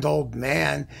grand old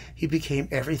man. He became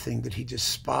everything that he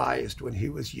despised when he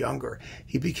was younger.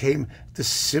 He became the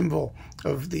symbol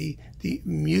of the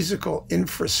musical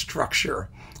infrastructure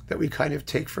that we kind of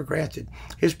take for granted.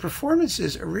 His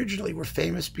performances originally were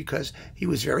famous because he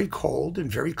was very cold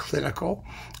and very clinical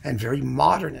and very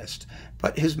modernist.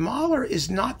 But his Mahler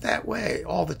is not that way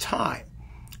all the time.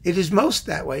 It is most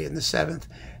that way in the 7th.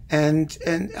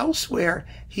 And elsewhere,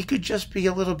 he could just be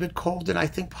a little bit cold and I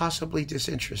think possibly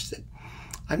disinterested.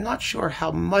 I'm not sure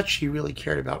how much he really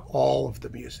cared about all of the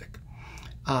music.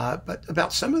 But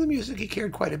about some of the music he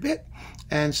cared quite a bit,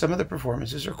 and some of the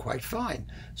performances are quite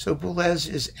fine. So Boulez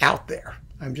is out there.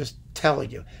 I'm just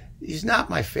telling you. He's not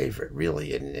my favorite,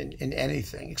 really, in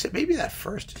anything, except maybe that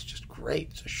first is just great.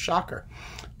 It's a shocker.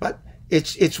 But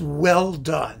it's well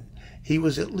done. He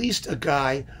was at least a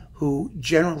guy who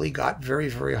generally got very,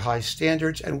 very high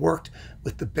standards and worked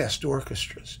with the best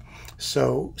orchestras.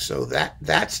 So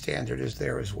that standard is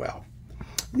there as well.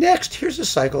 Next, here's a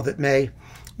cycle that may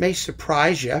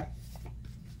surprise you.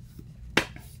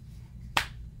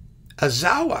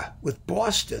 Ozawa with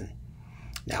Boston.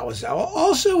 Now, Ozawa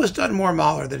also has done more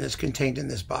Mahler than is contained in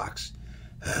this box.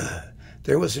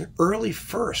 There was an early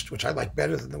first, which I like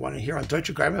better than the one in here on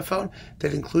Deutsche Grammophon,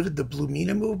 that included the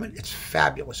Blumina movement. It's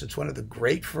fabulous. It's one of the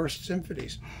great first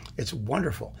symphonies. It's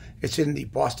wonderful. It's in the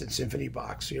Boston Symphony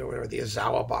box, or the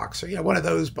Ozawa box, or one of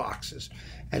those boxes.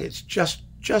 And it's just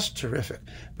terrific.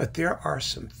 But there are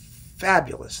some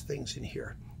fabulous things in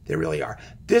here. There really are.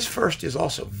 This first is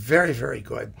also very, very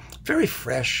good, very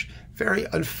fresh, very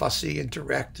unfussy and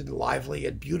direct and lively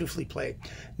and beautifully played.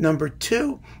 Number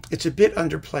 2, it's a bit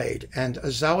underplayed, and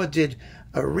Ozawa did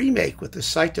a remake with the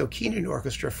Saito Kinen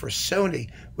Orchestra for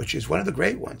Sony, which is one of the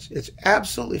great ones. It's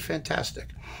absolutely fantastic.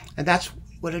 And that's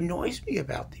what annoys me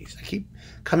about these. I keep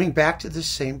coming back to the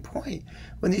same point.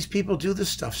 When these people do this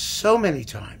stuff so many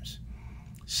times,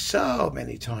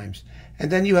 and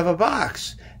then you have a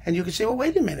box, and you can say, well,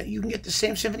 wait a minute, you can get the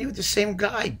same symphony with the same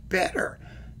guy better.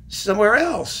 somewhere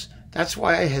else. That's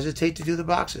why I hesitate to do the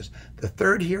boxes. The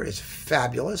third here is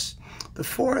fabulous. The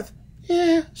fourth,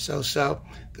 so-so.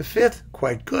 The fifth,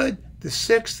 quite good. The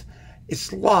sixth,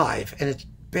 it's live and it's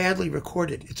badly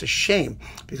recorded. It's a shame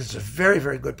because it's a very,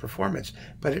 very good performance,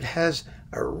 but it has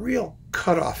a real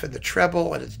cutoff in the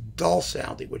treble and it's dull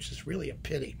sounding, which is really a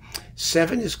pity.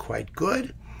 7 is quite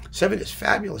good. 7 is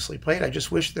fabulously played. I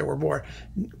just wish there were more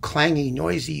clangy,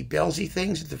 noisy, bellsy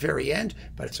things at the very end,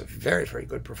 but it's a very, very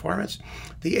good performance.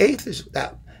 The 8th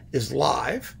is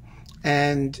live,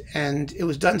 and it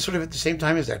was done sort of at the same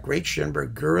time as that great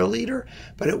Schoenberg Gura Lieder,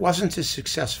 but it wasn't as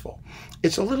successful.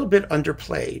 It's a little bit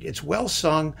underplayed. It's well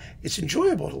sung. It's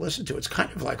enjoyable to listen to. It's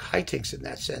kind of like Heitinck's in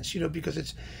that sense,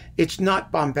 because it's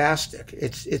not bombastic.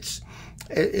 It's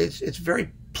very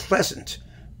pleasant.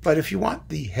 But if you want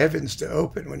the heavens to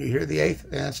open when you hear the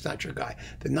 8th, that's not your guy.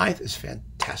 The 9th is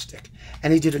fantastic.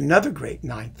 And he did another great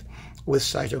 9th with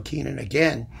Saito Keenan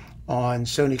again on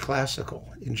Sony Classical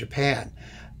in Japan.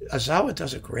 Ozawa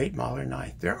does a great Mahler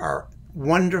 9th. There are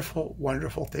wonderful,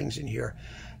 wonderful things in here.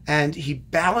 And he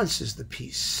balances the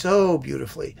piece so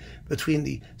beautifully between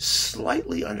the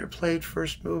slightly underplayed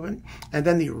first movement and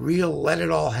then the real let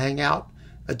it all hang out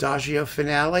adagio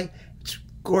finale.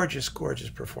 Gorgeous, gorgeous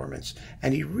performance.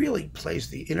 And he really plays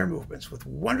the inner movements with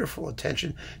wonderful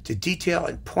attention to detail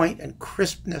and point and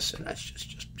crispness. And that's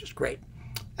just great.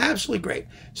 Absolutely great.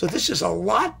 So this is a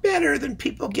lot better than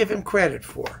people give him credit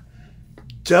for.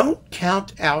 Don't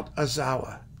count out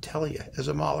Ozawa, tell you, as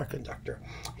a Mahler conductor.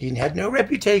 He had no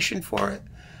reputation for it.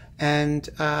 And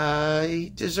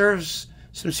he deserves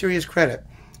some serious credit.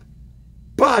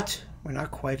 But, we're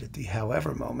not quite at the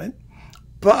however moment,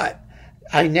 but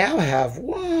I now have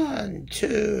 1,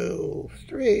 2,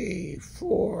 3,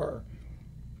 4,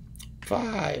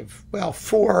 5, well,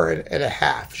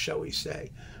 4.5, shall we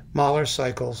say, Mahler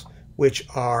cycles, which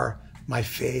are my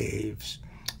faves,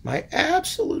 my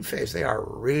absolute faves. They are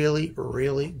really,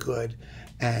 really good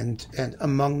and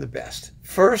among the best.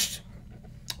 First,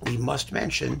 we must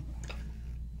mention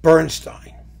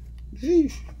Bernstein.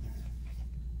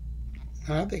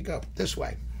 How'd they go? This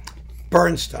way.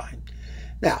 Bernstein.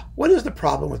 Now, what is the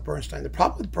problem with Bernstein? The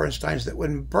problem with Bernstein is that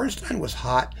when Bernstein was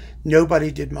hot,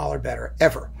 nobody did Mahler better,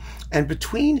 ever. And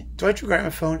between Deutsche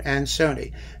Grammophon and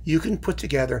Sony, you can put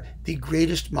together the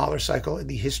greatest Mahler cycle in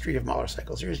the history of Mahler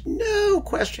cycles. There is no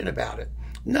question about it.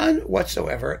 None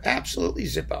whatsoever. Absolutely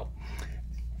zippo.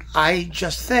 I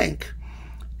just think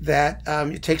that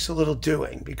it takes a little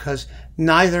doing because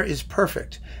neither is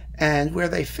perfect. And where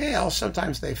they fail,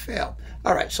 sometimes they fail.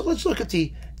 All right, so let's look at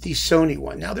the Sony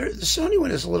one. Now, the Sony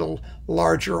one is a little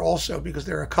larger also because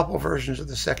there are a couple versions of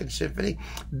the Second Symphony.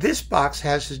 This box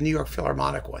has his New York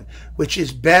Philharmonic one, which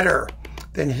is better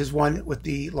than his one with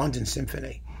the London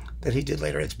Symphony that he did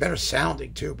later. It's better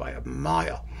sounding, too, by a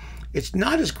mile. It's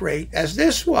not as great as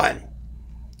this one.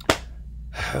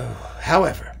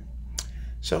 However,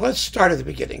 so let's start at the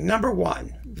beginning. Number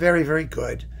 1, very, very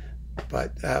good,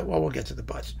 but, well, we'll get to the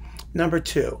buts. Number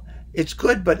 2, it's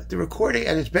good, but the recording,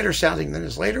 and it's better sounding than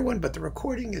his later one, but the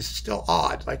recording is still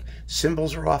odd. Like,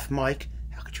 cymbals are off mic.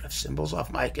 How could you have cymbals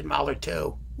off mic in Mahler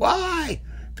 2? Why?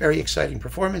 Very exciting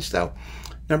performance, though.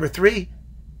 Number 3,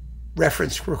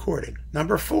 reference recording.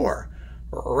 Number 4,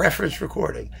 reference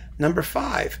recording. Number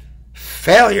 5,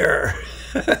 failure.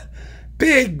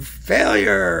 Big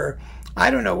failure. I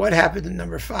don't know what happened in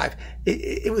number 5.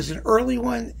 It was an early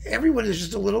one. Everyone is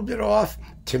just a little bit off.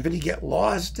 Timpani get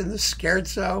lost in the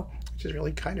scherzo, which is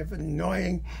really kind of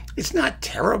annoying. It's not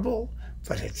terrible,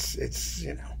 but it's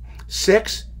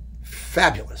 6,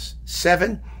 fabulous.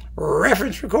 7,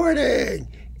 reference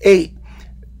recording. 8,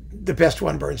 the best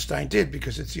one Bernstein did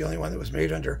because it's the only one that was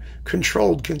made under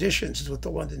controlled conditions. It's with the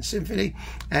London Symphony,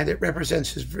 and it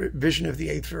represents his vision of the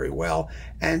 8th very well,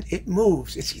 and it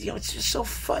moves. It's just so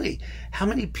funny how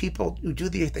many people who do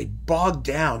the 8th, they bog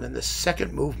down in the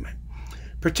second movement,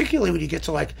 particularly when you get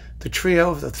to like the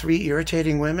trio of the 3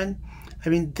 irritating women. I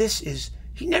mean,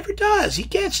 he never does. He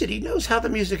gets it. He knows how the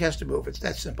music has to move. It's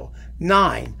that simple.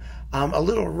 9, a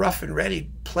little rough and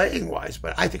ready playing-wise,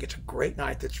 but I think it's a great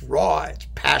night. It's raw. It's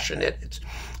passionate.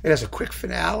 It has a quick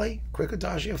finale, quick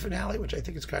adagio finale, which I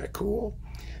think is kind of cool.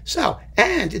 So,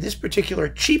 and in this particular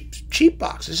cheap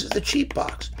box, this is the cheap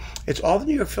box. It's all the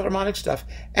New York Philharmonic stuff,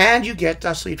 and you get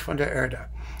Das Lied von der Erde.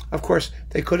 Of course,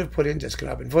 they could have put in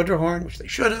Disconnab and Wunderhorn, which they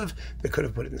should have. They could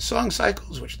have put in the song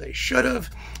cycles, which they should have.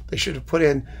 They should have put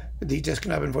in the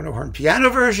Disconnab and Wunderhorn piano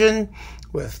version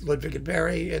with Ludwig and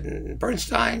Barry and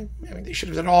Bernstein. I mean, they should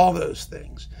have done all those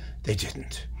things. They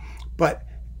didn't. But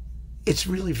it's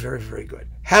really very, very good.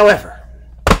 However,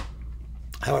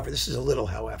 this is a little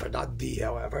however, not the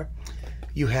however.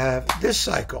 you have this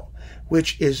cycle,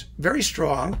 which is very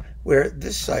strong, where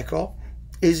this cycle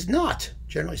is not,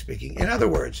 generally speaking. In other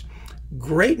words,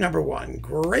 great number 1,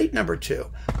 great number 2.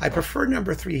 I prefer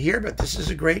number 3 here, but this is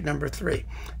a great number 3.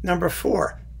 Number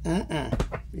 4,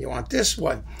 you want this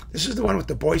one. This is the one with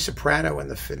the boy soprano in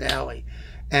the finale.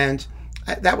 And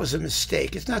that was a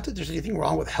mistake. It's not that there's anything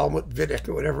wrong with Helmut Wittich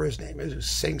or whatever his name is who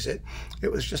sings it.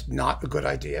 It was just not a good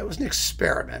idea. It was an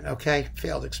experiment, okay?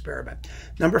 Failed experiment.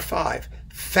 Number 5,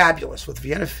 fabulous with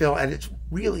Vienna Phil, and it's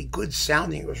really good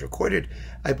sounding. It was recorded,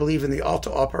 I believe, in the Alte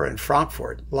Oper in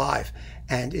Frankfurt live,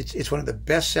 and it's one of the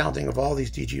best sounding of all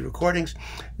these DG recordings.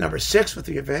 Number 6 with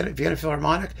the Vienna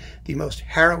Philharmonic, the most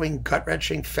harrowing,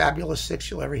 gut-wrenching, fabulous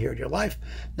 6 you'll ever hear in your life.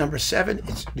 Number 7,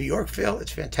 it's New York Phil.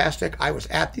 It's fantastic. I was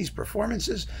at these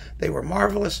performances. They were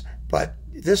marvelous, but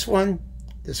this one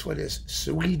is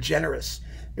sui generis.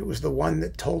 It was the one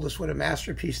that told us what a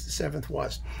masterpiece the 7th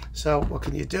was. So what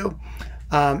can you do?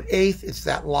 8th, it's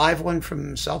that live one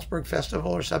from Salzburg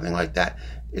Festival or something like that.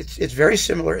 It's very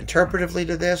similar interpretively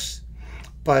to this,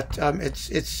 but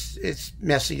it's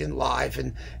messy and live,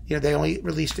 and they only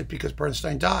released it because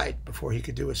Bernstein died before he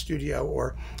could do a studio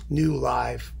or new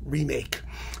live remake.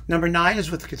 Number 9 is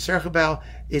with the Concertgebouw.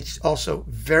 It's also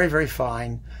very, very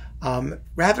fine,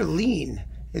 rather lean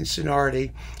in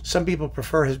sonority. Some people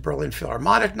prefer his Berlin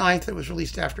Philharmonic 9th that was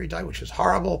released after he died, which is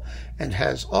horrible and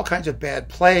has all kinds of bad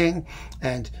playing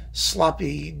and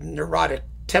sloppy, neurotic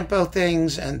tempo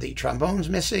things, and the trombones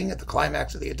missing at the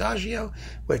climax of the Adagio,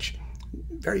 which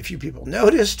very few people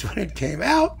noticed when it came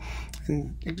out.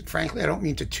 And frankly, I don't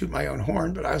mean to toot my own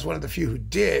horn, but I was one of the few who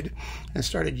did and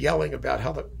started yelling about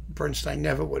how Bernstein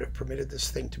never would have permitted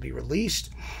this thing to be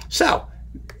released. So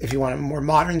if you want a more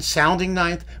modern sounding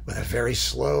 9th with a very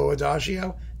slow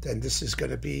Adagio, then this is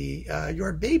going to be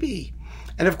your baby.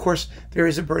 And of course, there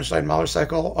is a Bernstein Mahler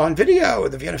cycle on video,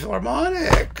 the Vienna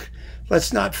Philharmonic.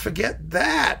 Let's not forget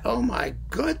that. Oh my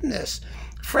goodness.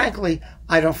 Frankly,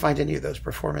 I don't find any of those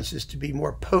performances to be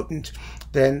more potent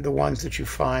than the ones that you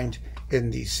find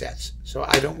in these sets. So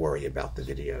I don't worry about the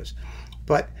videos.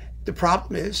 But the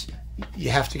problem is you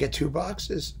have to get 2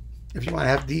 boxes if you want to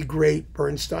have the great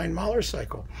Bernstein Mahler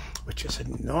cycle, which is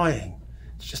annoying.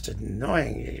 It's just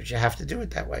annoying. You have to do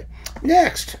it that way.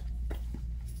 Next,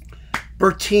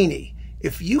 Bertini.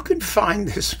 If you can find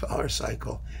this Mahler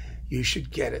cycle, you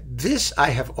should get it. This, I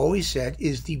have always said,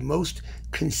 is the most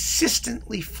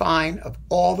consistently fine of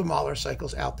all the Mahler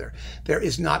cycles out there. There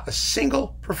is not a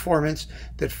single performance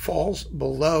that falls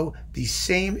below the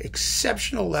same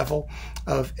exceptional level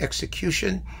of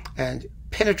execution and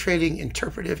penetrating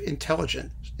interpretive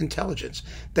intelligence.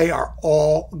 They are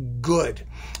all good.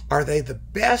 Are they the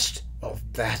best? Well,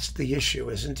 that's the issue,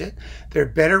 isn't it? There are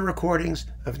better recordings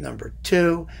of number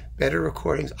 2, better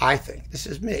recordings, I think. This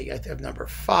is me. I have number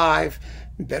 5,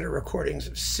 better recordings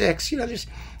of 6.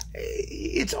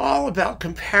 It's all about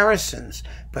comparisons,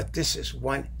 but this is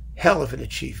one hell of an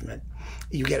achievement.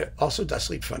 You get it. Also, Das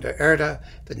Lied von der Erde.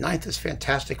 The 9th is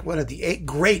fantastic. One of the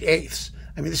great 8ths.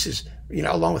 I mean, this is,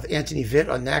 along with Anthony Witt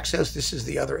on Naxos, this is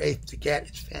the other 8th to get.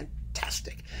 It's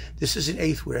fantastic. This is an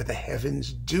 8th where the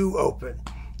heavens do open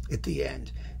at the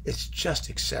end. It's just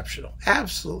exceptional,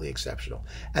 absolutely exceptional.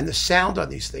 And the sound on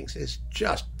these things is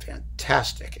just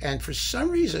fantastic. And for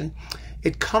some reason,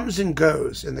 it comes and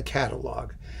goes in the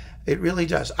catalog. It really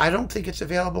does. I don't think it's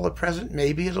available at present.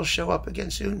 Maybe it'll show up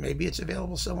again soon. Maybe it's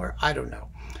available somewhere. I don't know.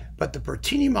 But the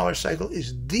Bertini Mahler cycle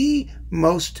is the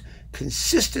most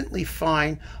consistently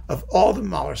fine of all the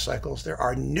Mahler cycles. There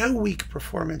are no weak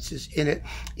performances in it,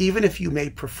 even if you may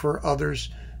prefer others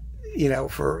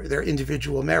for their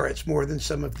individual merits more than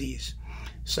some of these.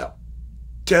 So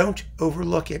don't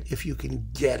overlook it if you can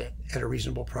get it at a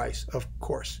reasonable price, of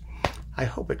course. I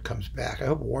hope it comes back. I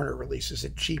hope Warner releases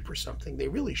it cheap or something. They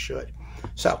really should.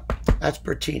 So that's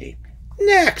Bertini.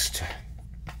 Next,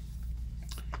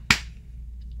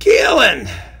 Gielan.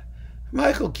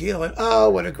 Michael Gielan. Oh,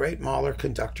 what a great Mahler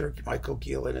conductor Michael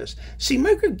Gielan is. See,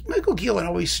 Michael Gielan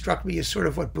always struck me as sort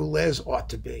of what Boulez ought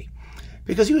to be,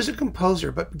 because he was a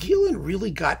composer, but Gielan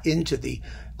really got into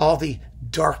all the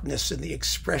darkness and the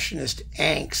expressionist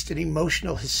angst and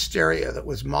emotional hysteria that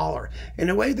was Mahler in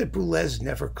a way that Boulez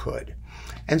never could.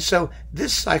 And so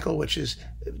this cycle, which is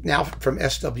now from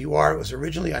SWR, it was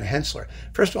originally on Hensler.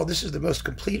 First of all, this is the most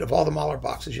complete of all the Mahler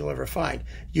boxes you'll ever find.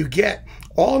 You get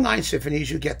all 9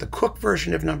 symphonies, you get the Cook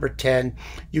version of number 10,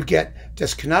 you get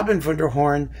Das Knaben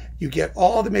Wunderhorn, you get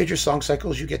all the major song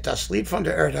cycles, you get Das Lied von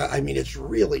der Erde. I mean, it's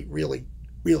really, really,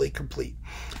 really complete.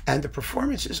 And the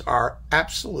performances are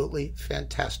absolutely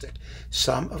fantastic.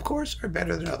 Some, of course, are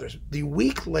better than others. The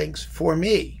weak links for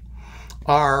me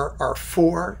are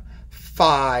 4,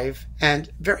 5, and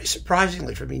very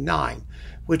surprisingly for me, 9,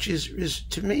 which is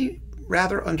to me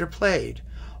rather underplayed.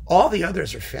 All the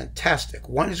others are fantastic.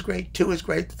 1 is great, 2 is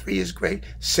great, 3 is great,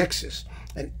 6 is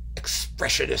an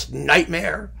expressionist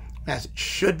nightmare, as it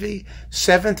should be.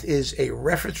 7th is a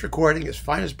reference recording as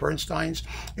fine as Bernstein's.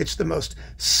 It's the most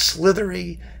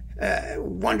slithery,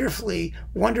 wonderfully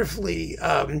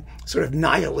sort of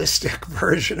nihilistic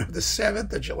version of the 7th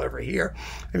that you'll ever hear.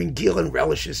 I mean, Gielan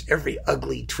relishes every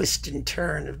ugly twist and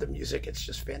turn of the music. It's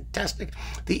just fantastic.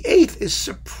 The 8th is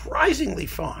surprisingly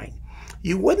fine.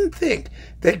 You wouldn't think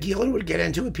that Gielan would get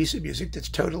into a piece of music that's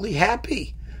totally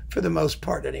happy, for the most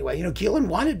part anyway. You know, Gielan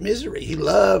wanted misery. He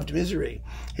loved misery.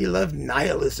 He loved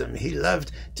nihilism. He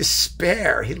loved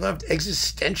despair. He loved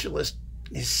existentialist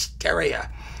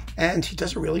hysteria. And he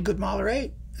does a really good Mahler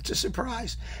 8. It's a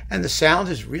surprise. And the sound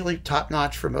is really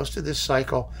top-notch for most of this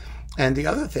cycle. And the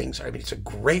other things, I mean, it's a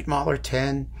great Mahler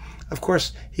 10. Of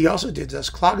course, he also did Das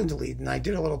Klagende Lied, and I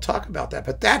did a little talk about that.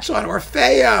 But that's on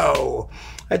Orfeo.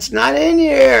 It's not in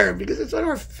here because it's on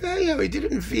Orfeo. He did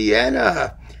it in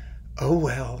Vienna. Oh,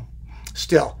 well.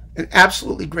 Still, an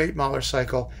absolutely great Mahler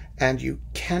cycle, and you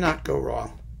cannot go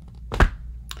wrong.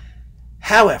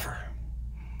 However,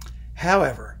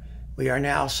 we are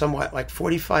now somewhat like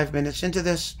 45 minutes into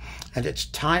this, and it's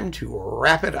time to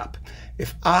wrap it up.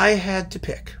 If I had to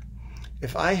pick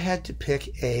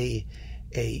a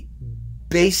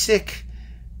basic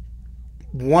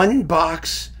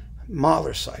one-box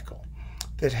Mahler cycle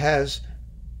that has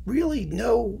really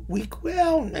no weak,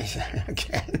 well,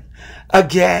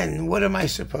 again, what am I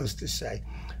supposed to say?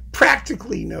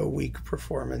 Practically no weak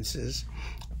performances.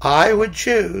 I would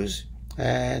choose,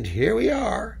 and here we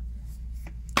are,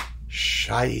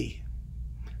 Chailly,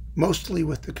 mostly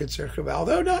with the Concertgebouw,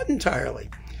 although not entirely.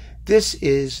 This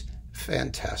is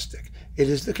fantastic. It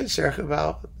is the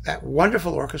Concertgebouw, that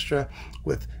wonderful orchestra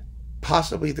with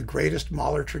possibly the greatest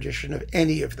Mahler tradition of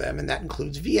any of them, and that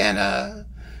includes Vienna.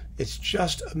 It's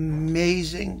just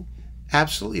amazing,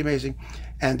 absolutely amazing.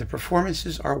 And the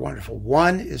performances are wonderful.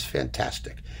 1 is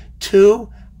fantastic. 2,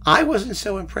 I wasn't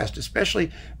so impressed,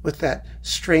 especially with that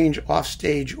strange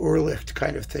offstage Urlicht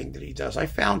kind of thing that he does. I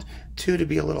found 2 to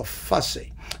be a little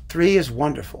fussy. 3 is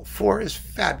wonderful. 4 is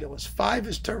fabulous. 5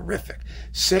 is terrific.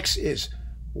 6 is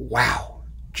wow.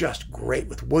 Just great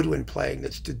with woodwind playing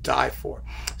that's to die for.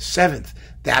 7th,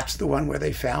 that's the one where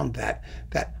they found that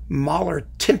Mahler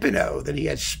timpano that he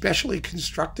had specially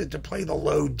constructed to play the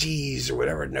low Ds or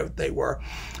whatever note they were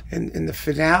in the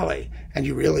finale, and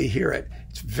you really hear it.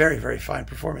 It's very, very fine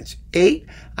performance. 8,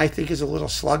 I think, is a little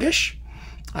sluggish.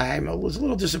 I was a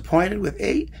little disappointed with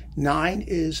 8. 9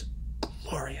 is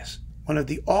glorious. One of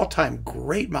the all-time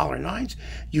great Mahler 9s.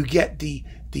 You get the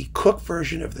Cook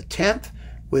version of the 10th,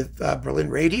 with Berlin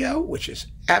Radio, which is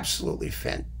absolutely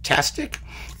fantastic.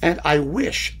 And I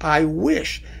wish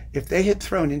if they had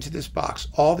thrown into this box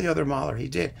all the other Mahler he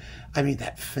did. I mean,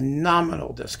 that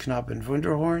phenomenal Das Knaben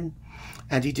Wunderhorn,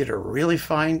 and he did a really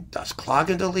fine Das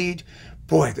Klagende Lied.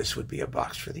 Boy, this would be a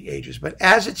box for the ages. But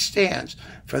as it stands,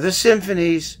 for the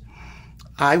symphonies,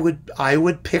 I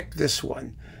would pick this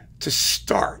one to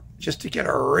start, just to get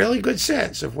a really good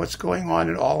sense of what's going on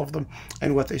in all of them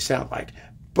and what they sound like.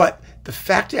 But the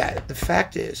fact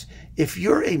is, if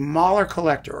you're a Mahler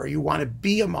collector, or you want to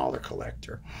be a Mahler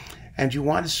collector, and you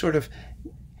want to sort of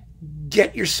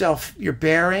get yourself your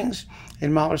bearings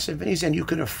in Mahler symphonies, and you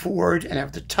can afford and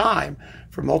have the time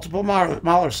for multiple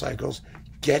Mahler cycles,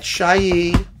 get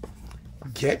Chailly,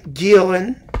 get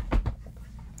Gielan,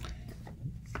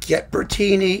 get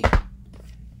Bertini,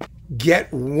 get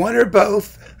one or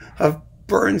both of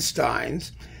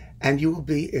Bernstein's, and you will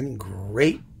be in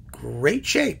great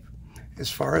shape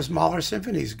as far as Mahler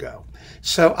symphonies go.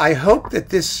 So I hope that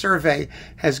this survey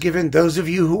has given those of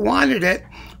you who wanted it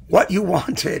what you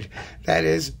wanted. That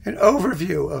is, an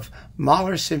overview of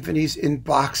Mahler symphonies in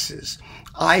boxes.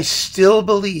 I still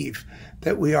believe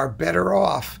that we are better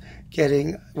off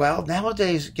getting, well,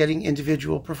 nowadays getting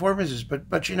individual performances,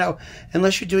 but you know,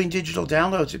 unless you're doing digital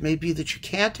downloads, it may be that you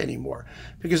can't anymore,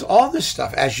 because all this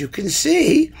stuff, as you can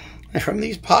see from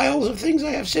these piles of things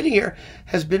I have sitting here,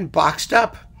 has been boxed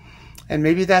up. And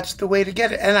maybe that's the way to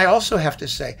get it. And I also have to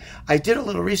say, I did a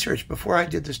little research before I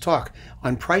did this talk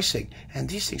on pricing, and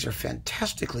these things are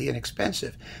fantastically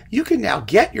inexpensive. You can now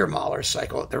get your Mahler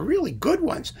cycle, the really good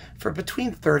ones, for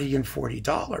between $30 and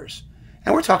 $40.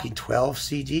 And we're talking 12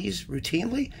 CDs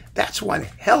routinely. That's one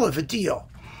hell of a deal.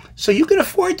 So you can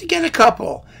afford to get a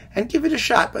couple and give it a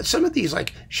shot. But some of these,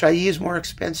 like Chailly is more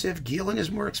expensive, Gielan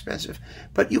is more expensive,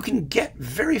 but you can get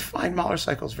very fine Mahler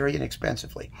cycles very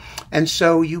inexpensively. And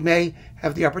so you may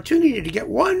have the opportunity to get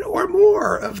one or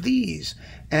more of these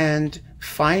and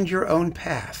find your own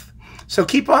path. So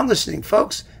keep on listening,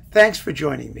 folks. Thanks for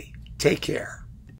joining me. Take care.